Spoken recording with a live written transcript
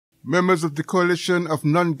Members of the coalition of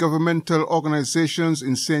non-governmental organizations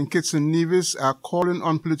in St. Kitts and Nevis are calling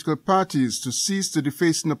on political parties to cease the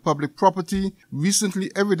defacing of public property,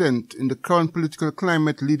 recently evident in the current political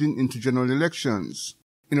climate leading into general elections.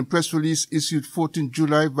 In a press release issued 14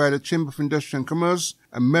 July by the Chamber of Industry and Commerce,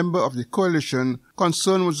 a member of the coalition,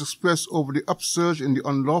 concern was expressed over the upsurge in the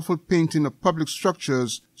unlawful painting of public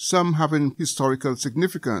structures, some having historical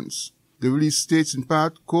significance. The release states in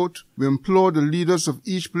part, quote, "We implore the leaders of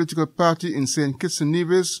each political party in St. Kitts and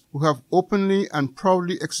Nevis who have openly and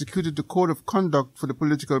proudly executed the code of conduct for the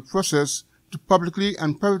political process to publicly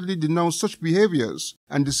and privately denounce such behaviors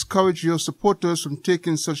and discourage your supporters from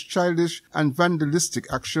taking such childish and vandalistic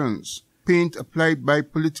actions. Paint applied by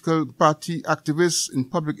political party activists in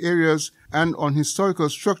public areas and on historical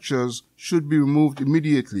structures should be removed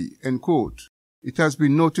immediately," end quote. It has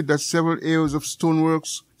been noted that several areas of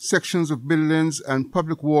stoneworks, sections of buildings, and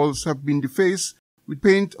public walls have been defaced with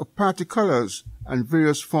paint of party colors and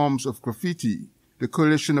various forms of graffiti. The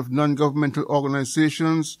coalition of non-governmental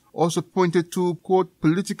organizations also pointed to, quote,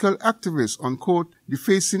 "political activists," unquote,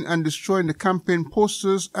 defacing and destroying the campaign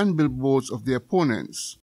posters and billboards of their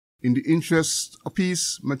opponents. In the interest of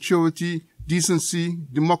peace, maturity, decency,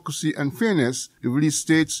 democracy, and fairness, the release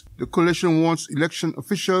states, the coalition wants election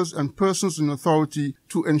officials and persons in authority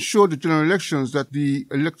to ensure the general elections that the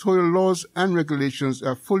electoral laws and regulations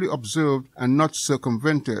are fully observed and not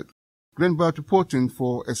circumvented. Glenn Bart reporting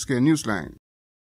for SK Newsline.